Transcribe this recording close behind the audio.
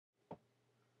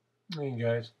Hey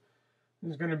guys,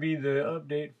 this is going to be the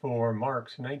update for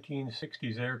Mark's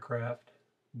 1960s aircraft,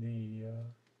 the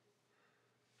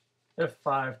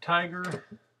F-5 Tiger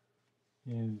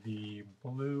in the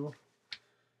blue.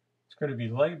 It's going to be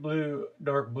light blue,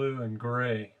 dark blue, and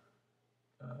gray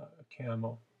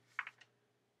camo.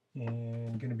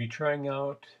 And going to be trying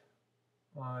out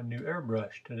a new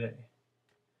airbrush today.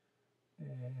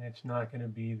 And it's not going to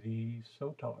be the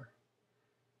Sotar.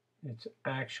 It's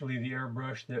actually the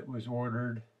airbrush that was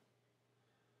ordered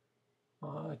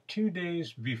 2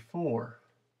 days before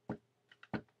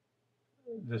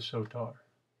the Sotar.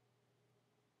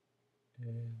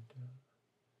 And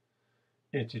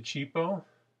it's a cheapo,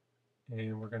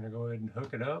 and we're going to go ahead and hook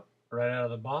it up right out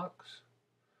of the box,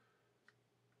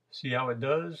 see how it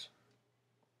does.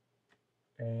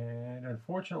 And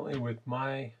unfortunately, with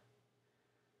my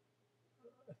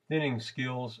thinning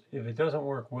skills, if it doesn't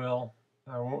work well,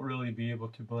 I won't really be able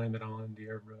to blame it on the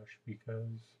airbrush,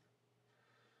 because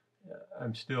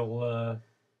I'm still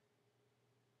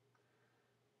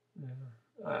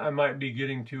I might be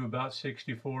getting to about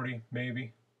 60-40,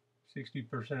 maybe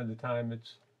 60% of the time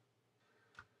it's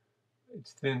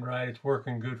thin right, it's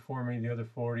working good for me. The other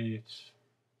 40,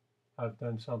 I've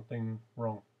done something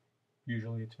wrong.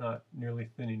 Usually it's not nearly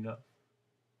thin enough.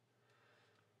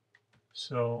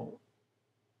 So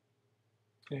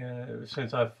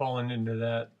since I've fallen into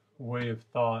that way of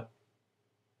thought,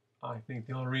 I think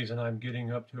the only reason I'm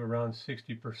getting up to around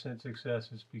 60%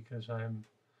 success is because I'm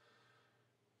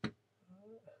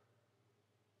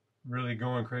really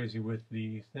going crazy with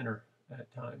the thinner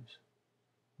at times,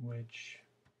 which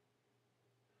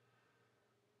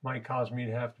might cause me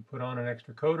to have to put on an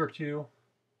extra coat or two.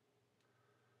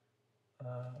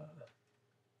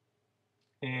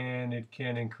 And it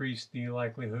can increase the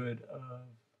likelihood of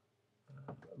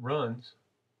runs,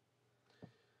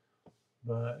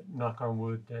 but knock on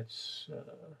wood, that's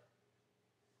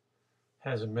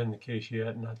hasn't been the case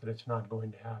yet. Not that it's not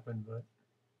going to happen, but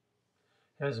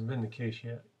hasn't been the case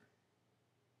yet.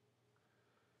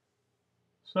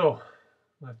 So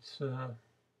let's head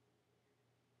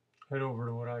over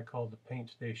to what I call the paint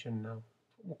station now.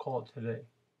 We'll call it today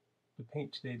the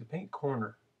paint station, the paint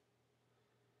corner.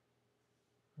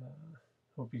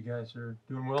 Hope you guys are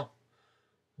doing well.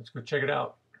 Let's go check it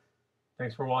out.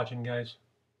 Thanks for watching, guys.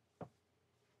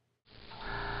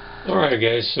 Alright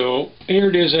guys, so here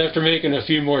it is after making a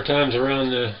few more times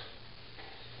around the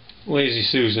Lazy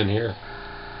Susan here.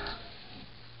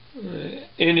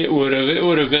 And it would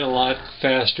have been a lot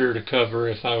faster to cover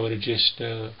if I would have just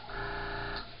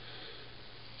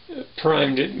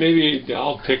primed it. Maybe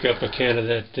I'll pick up a can of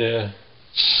that the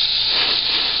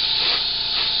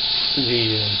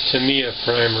Tamiya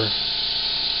primer.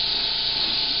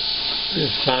 The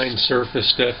fine surface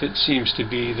stuff, it seems to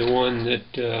be the one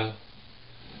that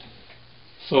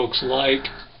folks like.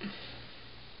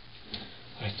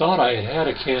 I thought I had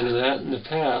a can of that in the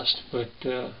past, but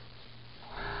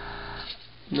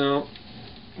no,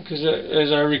 because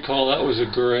as I recall, that was a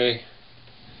gray,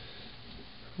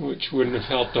 which wouldn't have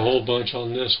helped a whole bunch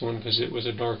on this one because it was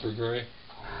a darker gray.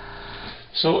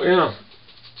 So yeah,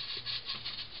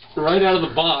 right out of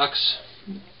the box,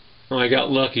 I got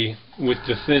lucky with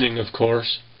the thinning, of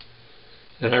course,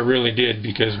 and I really did,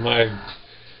 because my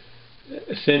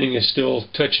thinning is still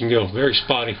touch and go, very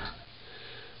spotty.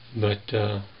 But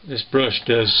this brush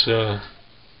does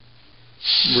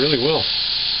really well,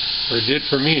 or it did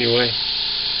for me anyway.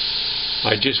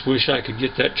 I just wish I could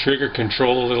get that trigger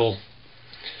control a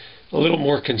little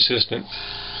more consistent.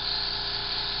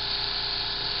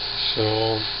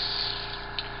 So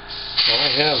I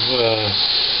have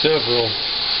several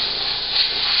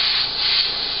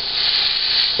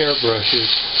airbrushes,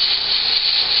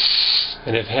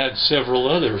 and have had several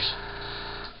others,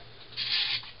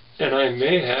 and I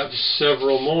may have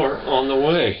several more on the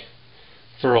way,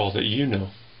 for all that you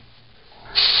know.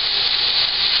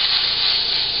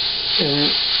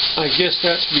 And I guess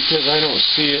that's because I don't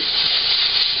see it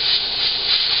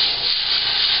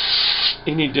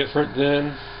any different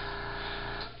than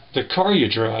the car you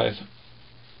drive.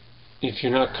 If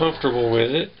you're not comfortable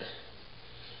with it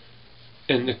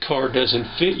and the car doesn't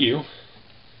fit you,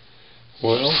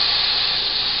 well,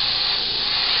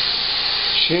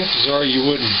 chances are you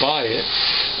wouldn't buy it.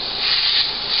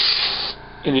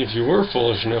 And if you were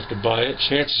foolish enough to buy it,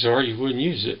 chances are you wouldn't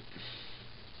use it.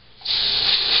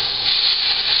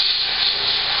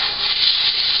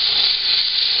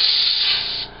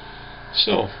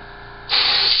 So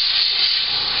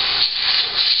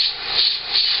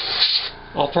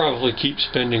I'll probably keep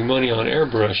spending money on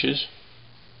airbrushes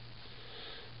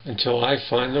until I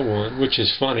find the one, which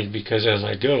is funny because as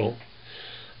I go,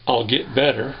 I'll get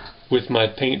better with my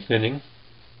paint thinning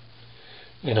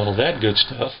and all that good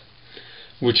stuff,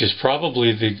 which is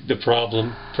probably the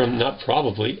problem from, not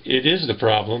probably, it is the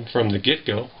problem from the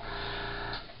get-go.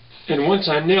 And once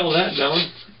I nail that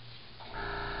down,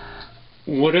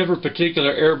 whatever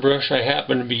particular airbrush I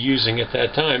happen to be using at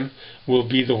that time will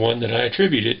be the one that I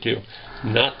attribute it to.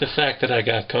 Not the fact that I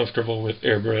got comfortable with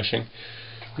airbrushing,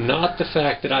 not the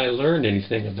fact that I learned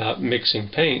anything about mixing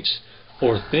paints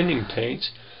or thinning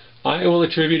paints. I will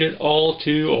attribute it all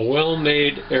to a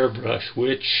well-made airbrush,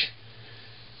 which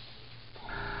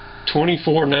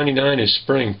 $24.99 is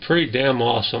spraying pretty damn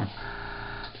awesome.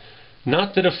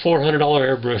 Not that a $400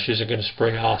 airbrush isn't going to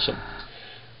spray awesome,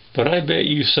 but I bet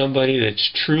you somebody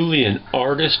that's truly an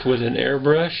artist with an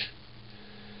airbrush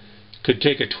could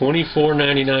take a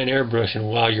 $24.99 airbrush and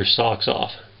wow your socks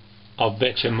off. I'll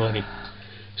bet you money.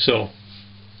 So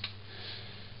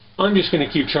I'm just going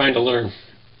to keep trying to learn,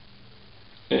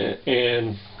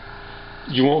 and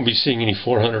you won't be seeing any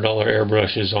 $400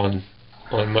 airbrushes on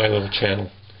my little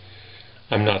channel.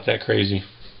 I'm not that crazy.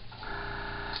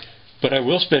 But I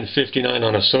will spend $59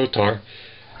 on a Sotar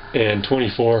and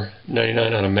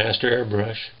 $24.99 on a master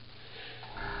airbrush.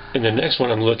 And the next one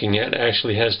I'm looking at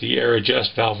actually has the air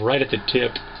adjust valve right at the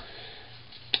tip,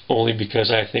 only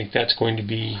because I think that's going to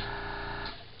be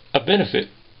a benefit.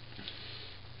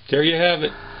 There you have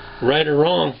it. Right or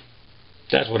wrong,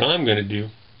 that's what I'm going to do.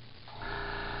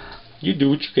 You do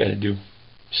what you got to do.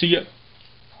 See ya.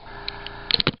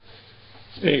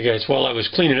 Hey guys, while I was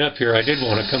cleaning up here, I did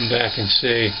want to come back and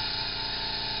say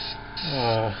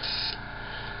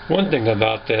one thing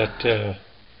about that.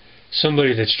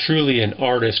 Somebody that's truly an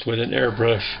artist with an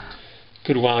airbrush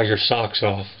could wow your socks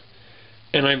off.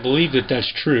 And I believe that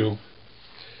that's true.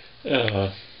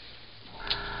 But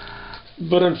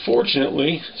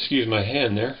unfortunately, excuse my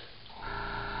hand there,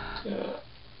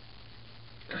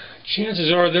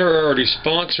 chances are they're already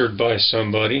sponsored by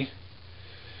somebody.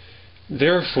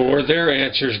 Therefore, their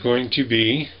answer is going to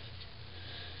be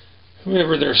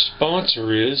whoever their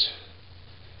sponsor is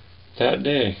that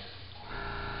day.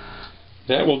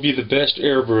 That will be the best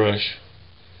airbrush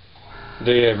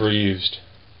they ever used.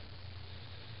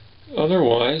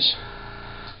 Otherwise,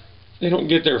 they don't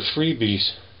get their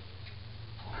freebies.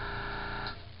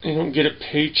 They don't get a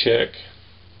paycheck.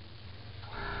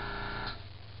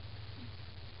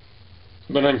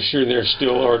 But I'm sure there's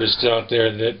still artists out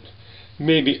there that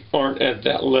maybe aren't at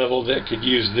that level that could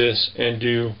use this and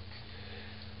do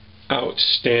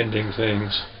outstanding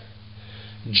things.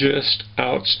 Just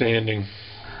outstanding.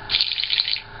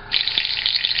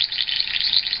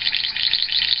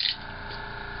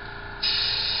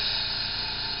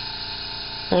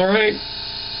 Alright,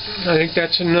 I think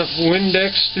that's enough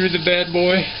Windex through the bad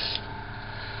boy.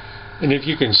 And if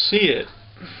you can see it,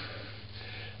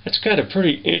 it's got a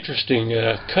pretty interesting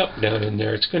cup down in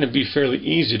there. It's going to be fairly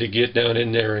easy to get down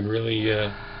in there and really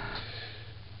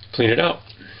clean it out.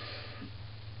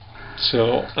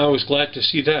 So I was glad to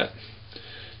see that.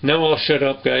 Now I'll shut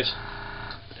up, guys.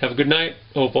 Have a good night.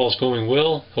 Hope all's going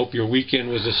well. Hope your weekend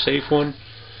was a safe one.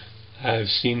 I've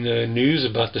seen the news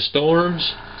about the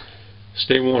storms.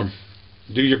 Stay warm.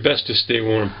 Do your best to stay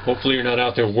warm. Hopefully you're not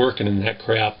out there working in that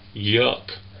crap.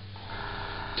 Yuck.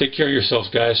 Take care of yourselves,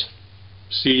 guys.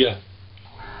 See ya.